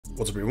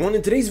What's up everyone,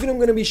 in today's video I'm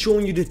going to be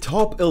showing you the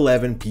top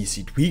 11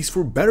 PC tweaks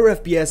for better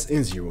FPS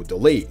and zero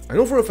delay. I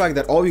know for a fact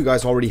that all of you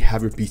guys already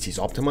have your PCs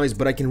optimized,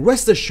 but I can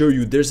rest assure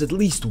you there's at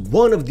least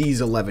one of these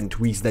 11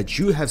 tweaks that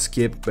you have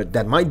skipped but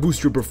that might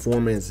boost your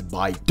performance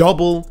by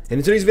double. And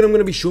in today's video I'm going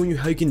to be showing you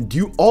how you can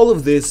do all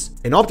of this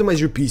and optimize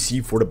your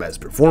PC for the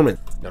best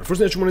performance. Now the first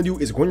thing that you want to do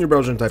is go in your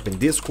browser and type in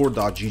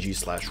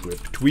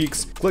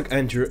discord.gg/riptweaks, click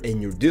enter,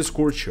 and your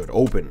Discord should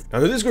open. Now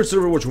the Discord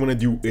server, what you want to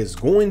do is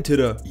go into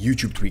the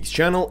YouTube Tweaks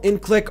channel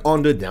and click on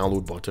the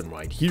download button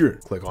right here.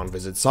 Click on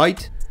visit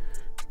site,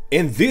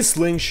 and this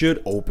link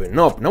should open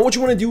up. Now what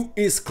you want to do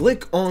is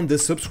click on the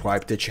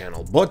subscribe to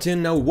channel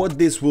button. Now what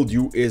this will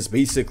do is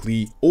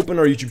basically open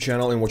our YouTube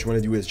channel, and what you want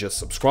to do is just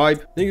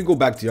subscribe. Then you can go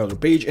back to the other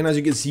page, and as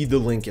you can see the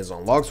link is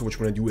unlocked. So what you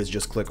want to do is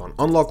just click on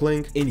unlock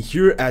link, and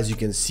here as you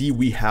can see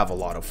we have a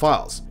lot of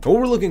files. Now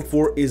what we're looking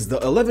for is the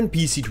 11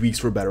 PC tweaks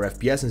for better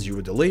FPS and zero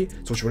delay.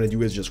 So what you want to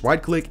do is just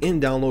right click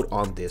and download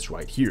on this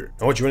right here.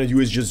 Now what you want to do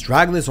is just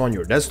drag this on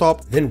your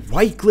desktop, then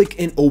right click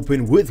and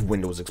open with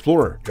Windows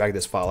Explorer. Drag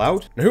this file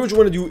out. Now here what you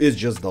want to do is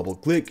just double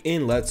click,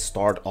 and let's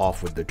start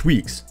off with the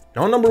tweaks.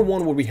 Now number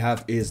one, what we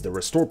have is the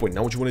restore point.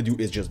 Now what you want to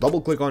do is just double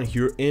click on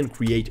here and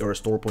create a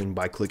restore point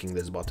by clicking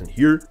this button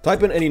here.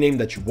 Type in any name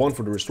that you want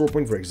for the restore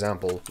point, for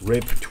example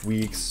rip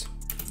tweaks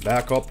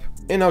backup,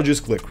 and now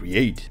just click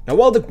create. Now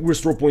while the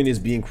restore point is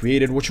being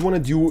created, what you want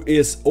to do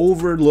is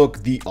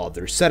overlook the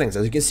other settings.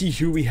 As you can see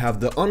here we have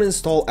the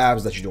uninstall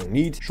apps that you don't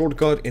need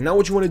shortcut, and now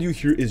what you want to do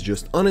here is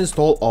just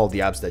uninstall all the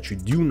apps that you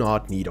do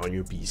not need on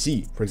your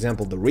PC. For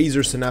example the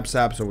Razer Synapse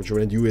app. So what you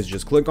want to do is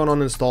just click on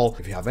uninstall.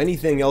 If you have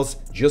anything else,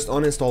 just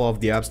uninstall all of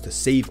the apps to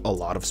save a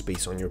lot of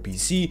space on your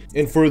PC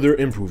and further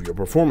improve your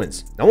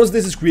performance. Now once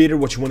this is created,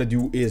 what you want to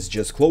do is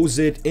just close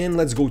it, and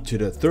let's go to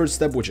the third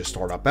step, which is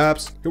startup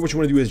apps. Here what you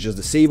want to do is just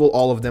disable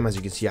all of them. As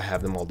you can see I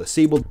have them all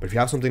disabled, but if you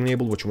have something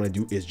enabled, what you want to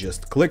do is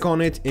just click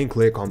on it and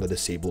click on the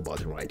disable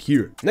button right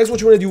here. Next what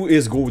you want to do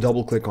is go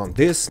double click on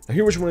this. Now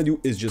here what you want to do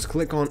is just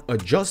click on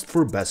adjust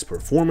for best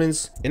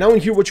performance, and now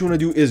in here what you want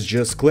to do is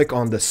just click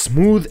on the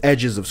smooth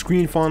edges of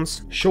screen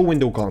fonts, show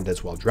window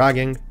contents while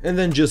dragging, and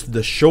then just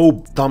the show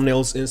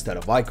thumbnails instead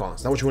of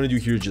icons. Now what you want to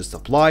do here is just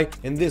apply,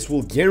 and this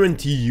will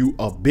guarantee you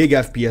a big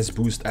FPS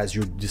boost as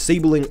you're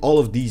disabling all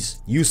of these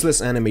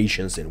useless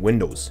animations in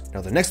Windows.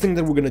 Now the next thing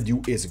that we're going to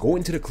do is go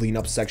into the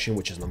cleanup section,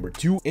 which is number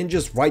 2, and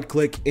just right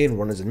click and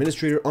run as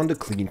administrator on the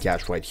clean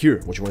cache right here.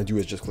 What you want to do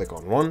is just click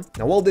on run.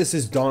 Now while this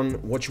is done,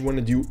 what you want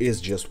to do is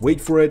just wait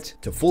for it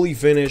to fully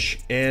finish,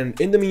 and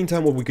in the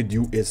meantime what we could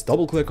do is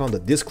double click on the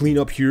disk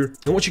cleanup here,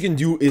 and what you can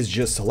do is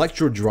just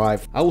select your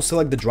drive. I will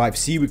select the drive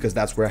C because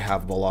that's where I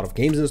have a lot of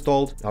games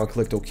installed. Now I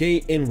clicked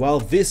OK, and while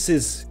this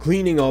is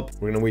cleaning up,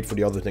 we're gonna wait for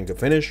the other thing to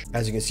finish.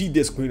 As you can see,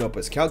 disk cleanup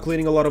is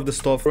calculating a lot of the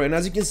stuff, and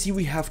as you can see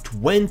we have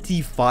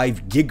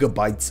 25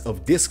 gigabytes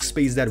of disk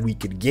space that we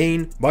could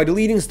gain by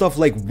deleting stuff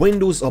like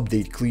Windows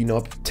Update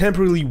cleanup,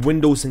 temporary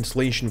Windows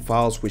installation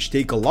files which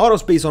take a lot of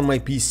space on my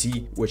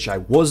PC, which I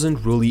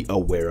wasn't really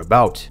aware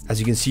about. As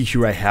you can see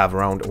here I have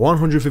around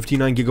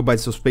 159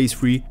 gigabytes of space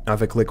free. Now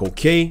if I click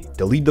OK,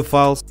 delete the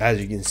files,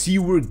 as you can see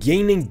we're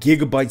gaining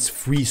gigabytes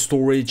free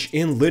storage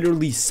in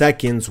literally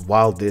seconds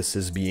while this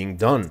is being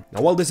done.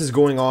 Now while this is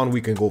going on, we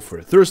can go for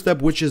the third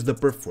step, which is the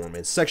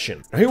performance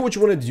section. Now here what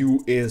you want to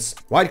do is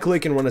right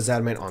click and run as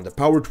admin on the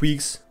power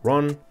tweaks,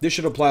 run. This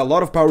should apply a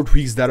lot of power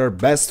tweaks that are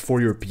best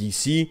for your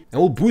PC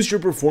and will boost your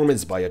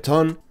performance by a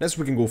ton. Next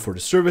we can go for the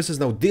services.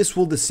 Now this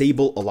will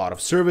disable a lot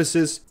of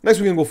services. Next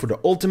we can go for the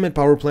ultimate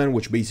power plan,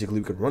 which basically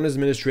we could run as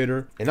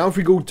administrator. And now if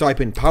we go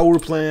type in power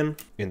plan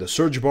in the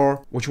search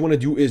bar, what you want to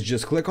do is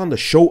just click on the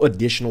show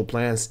additional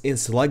plans and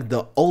select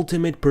the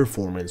ultimate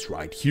performance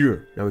right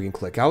here. Now we can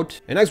click out,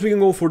 and next we can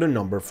go for the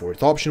number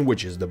 4th option,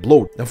 which is the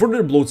bloat. Now for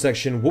the bloat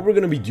section, what we're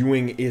going to be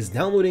doing is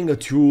downloading a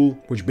tool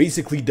which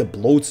basically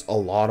debloats a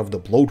lot of the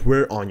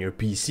bloatware on your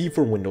PC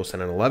for Windows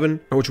 10 and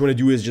 11. Now what you want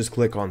to do is just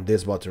click on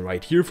this button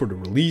right here for the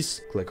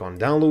release, click on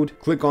download,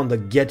 click on the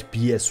get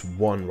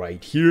PS1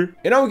 right here,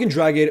 and now we can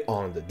drag it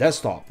on the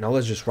desktop. Now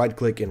let's just right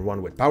click and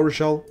run with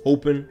PowerShell,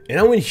 open, and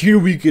now in here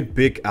we could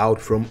pick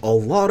out from a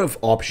lot of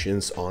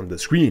options on the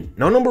screen.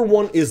 Now number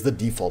 1 is the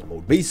default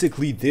mode.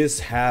 Basically this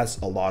has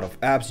a lot of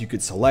apps you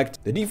could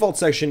select. The default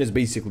section is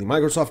basically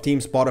Microsoft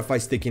Teams,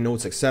 Spotify, sticky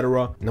notes,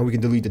 etc. Now we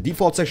can delete the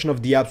default section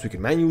of the apps. We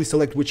can manually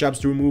select which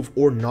apps to remove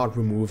or not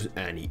remove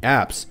any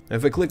apps. Now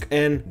if I click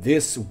N,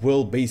 this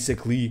will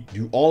basically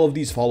do all of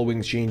these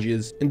following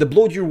changes and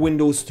debloat your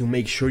Windows to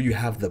make sure you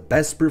have the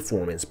best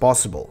performance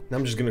possible. Now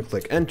I'm just gonna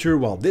click enter.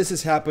 While this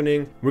is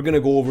happening, we're gonna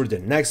go over the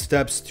next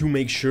steps to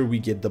make sure we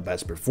get the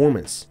best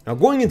performance. Now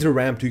going into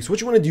RAM tweaks,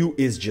 what you want to do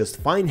is just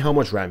find how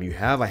much RAM you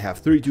have. I have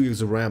 32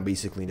 gigs of RAM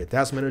basically in the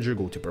task manager.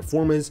 Go to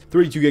performance,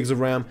 32 gigs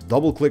of RAM,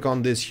 double click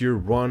on this here,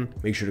 run,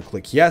 make sure to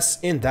click yes,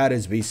 and that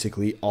is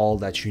basically all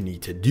that you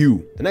need to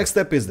do. The next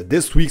step is the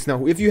disk tweaks.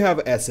 Now if you have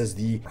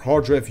SSD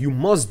hard drive, you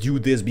must do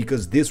this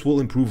because this this will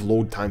improve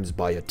load times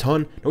by a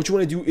ton. Now what you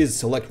want to do is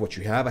select what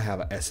you have. I have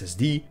a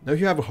SSD. Now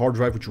if you have a hard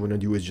drive, what you want to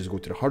do is just go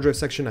to the hard drive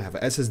section. I have a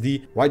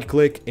SSD, right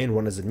click and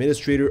run as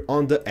administrator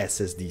on the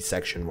SSD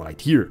section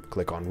right here.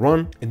 Click on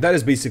run, and that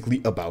is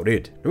basically about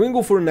it. Now we're gonna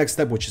go for the next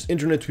step, which is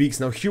internet tweaks.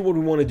 Now here what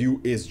we want to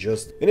do is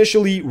just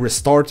initially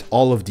restart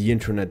all of the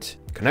internet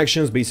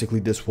connections. Basically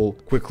this will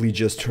quickly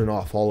just turn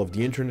off all of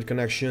the internet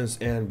connections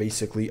and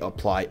basically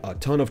apply a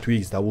ton of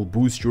tweaks that will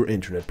boost your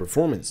internet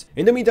performance.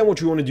 In the meantime,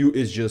 what you want to do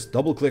is just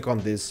double click on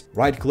this,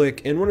 right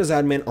click and run as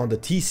admin on the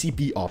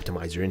TCP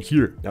optimizer in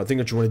here. Now the thing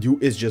that you want to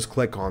do is just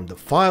click on the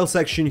file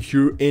section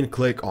here and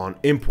click on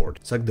import.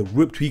 Select the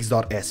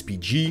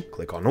riptweaks.spg,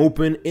 click on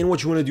open, and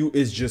what you want to do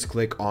is just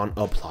click on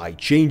apply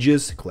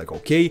changes, click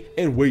OK,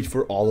 and wait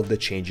for all of the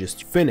changes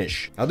to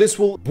finish. Now this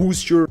will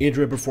boost your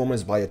internet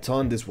performance by a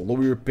ton. This will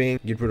lower your ping,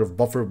 get rid of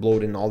buffer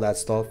bloat and all that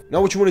stuff.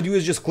 Now what you want to do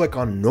is just click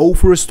on no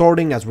for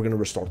restarting, as we're going to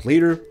restart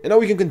later. And now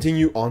we can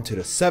continue on to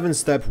the 7th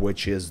step,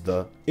 which is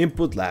the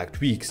input lag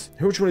tweaks.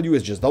 Here what you want to do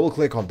is just double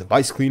click on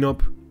device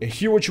cleanup. And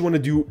here what you want to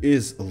do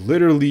is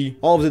literally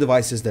all of the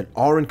devices that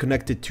aren't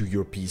connected to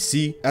your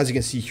PC. As you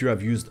can see here,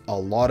 I've used a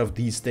lot of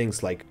these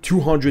things like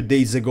 200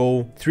 days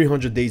ago,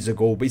 300 days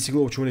ago. Basically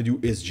what you want to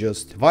do is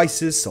just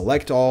devices,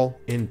 select all,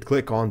 and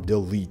click on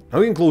delete.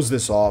 Now we can close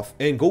this off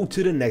and go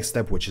to the next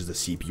step, which is the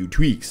CPU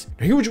tweaks.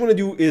 Now here what you want to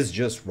do is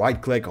just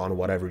right click on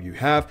whatever you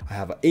have. I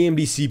have an AMD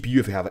CPU.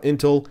 If you have an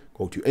Intel,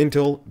 go to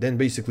Intel, then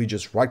basically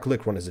just right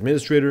click, run as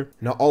administrator.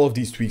 Now all of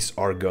these tweaks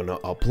are gonna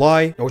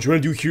apply. Now what you're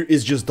gonna do here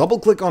is just double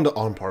click on the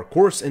on-par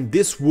course, and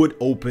this would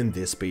open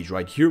this page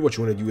right here. What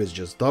you want to do is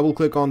just double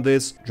click on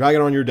this, drag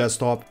it on your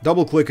desktop,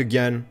 double click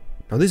again.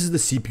 Now this is the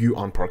CPU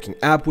unparking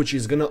app, which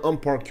is gonna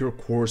unpark your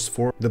course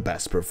for the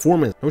best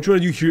performance. Now what you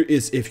wanna do here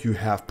is, if you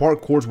have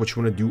park course, what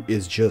you wanna do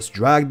is just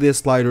drag this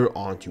slider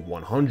onto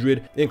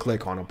 100 and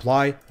click on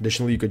apply.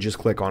 Additionally, you could just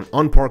click on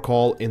unpark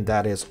all, and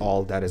that is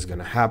all that is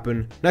gonna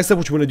happen. Next up,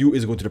 what you wanna do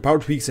is go to the power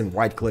tweaks and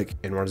right click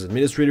and run as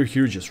administrator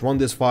here. Just run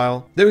this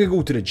file. Then we can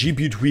go to the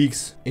GPU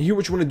tweaks, and here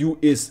what you wanna do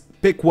is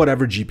pick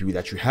whatever GPU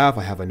that you have.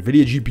 I have an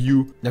NVIDIA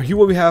GPU. Now here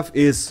what we have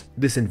is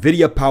this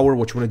NVIDIA power.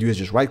 What you want to do is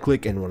just right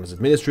click and run as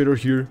administrator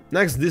here.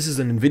 Next, this is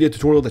an NVIDIA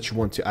tutorial that you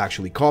want to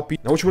actually copy.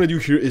 Now what you want to do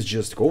here is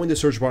just go in the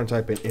search bar and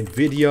type in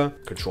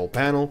NVIDIA control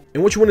panel.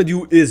 And what you want to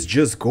do is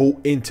just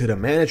go into the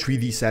manage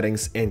 3D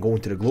settings and go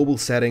into the global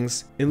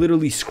settings and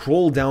literally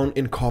scroll down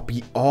and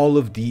copy all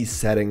of these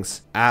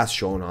settings as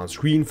shown on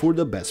screen for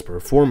the best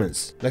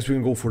performance. Next, we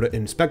can go for the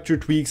inspector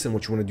tweaks, and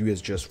what you want to do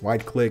is just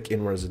right click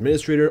and run as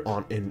administrator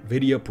on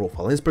NVIDIA profile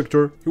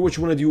inspector. Here what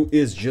you want to do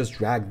is just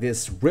drag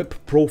this rip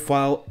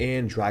profile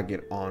and drag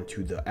it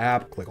onto the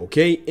app, click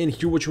OK, and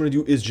here what you want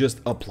to do is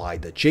just apply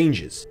the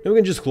changes. Then we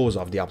can just close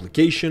off the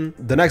application.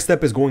 The next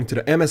step is going to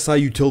the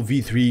MSI util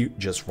v3,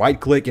 just right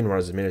click and run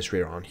as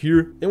administrator on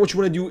here, and what you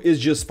want to do is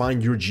just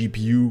find your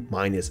GPU.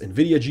 Mine is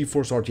NVIDIA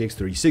GeForce RTX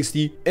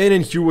 3060, and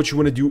in here what you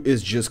want to do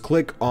is just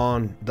click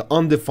on the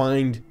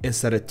undefined and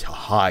set it to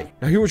high.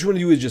 Now here what you want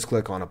to do is just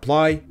click on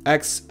apply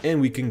X,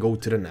 and we can go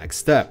to the next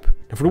step.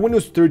 And for the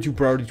Windows 32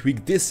 priority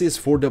tweak, this is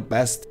for the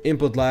best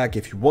input lag.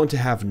 If you want to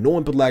have no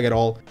input lag at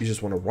all, you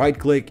just want to right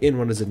click and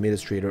run as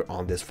administrator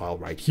on this file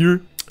right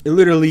here. And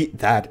literally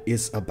that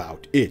is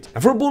about it.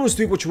 And for a bonus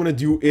tweak, what you want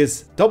to do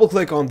is double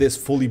click on this,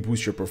 fully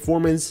boost your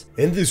performance,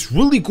 and this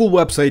really cool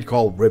website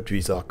called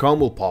riptweaks.com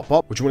will pop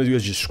up. What you want to do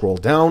is just scroll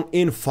down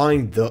and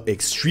find the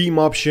extreme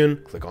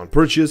option, click on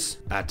purchase,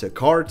 add to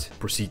cart,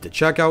 proceed to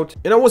checkout.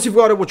 And now once you've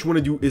got it, what you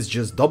want to do is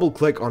just double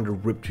click on the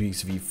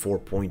RipTweaks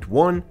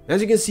v4.1.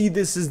 As you can see,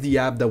 this is the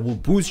app that will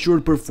boost your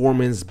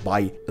performance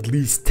by at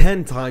least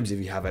 10 times if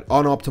you have it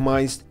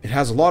unoptimized. It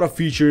has a lot of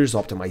features,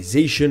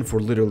 optimization for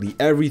literally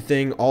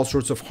everything, all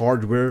sorts of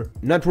hardware,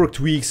 network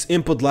tweaks,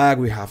 input lag.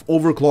 We have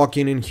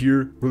overclocking in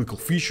here, really cool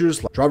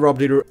features like driver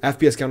updater,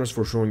 FPS counters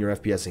for showing your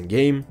FPS in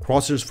game,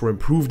 crosshairs for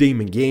improved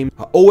aim in game,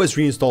 a OS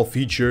reinstall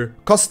feature,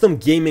 custom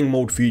gaming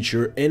mode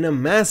feature, and a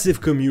massive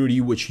community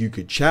which you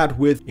could chat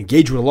with,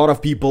 engage with a lot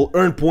of people,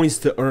 earn points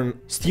to earn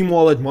Steam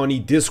Wallet money,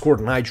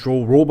 Discord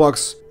Nitro,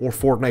 Robux, or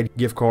Fortnite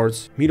gift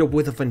cards, meet up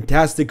with a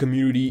fantastic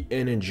community,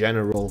 and in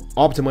general,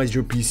 optimize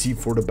your PC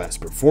for the best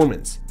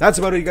performance. That's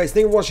about it, guys.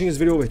 Thank you for watching this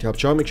video. If it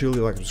helped you out, make sure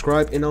you like and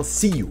subscribe, and I'll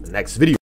see you in the next video.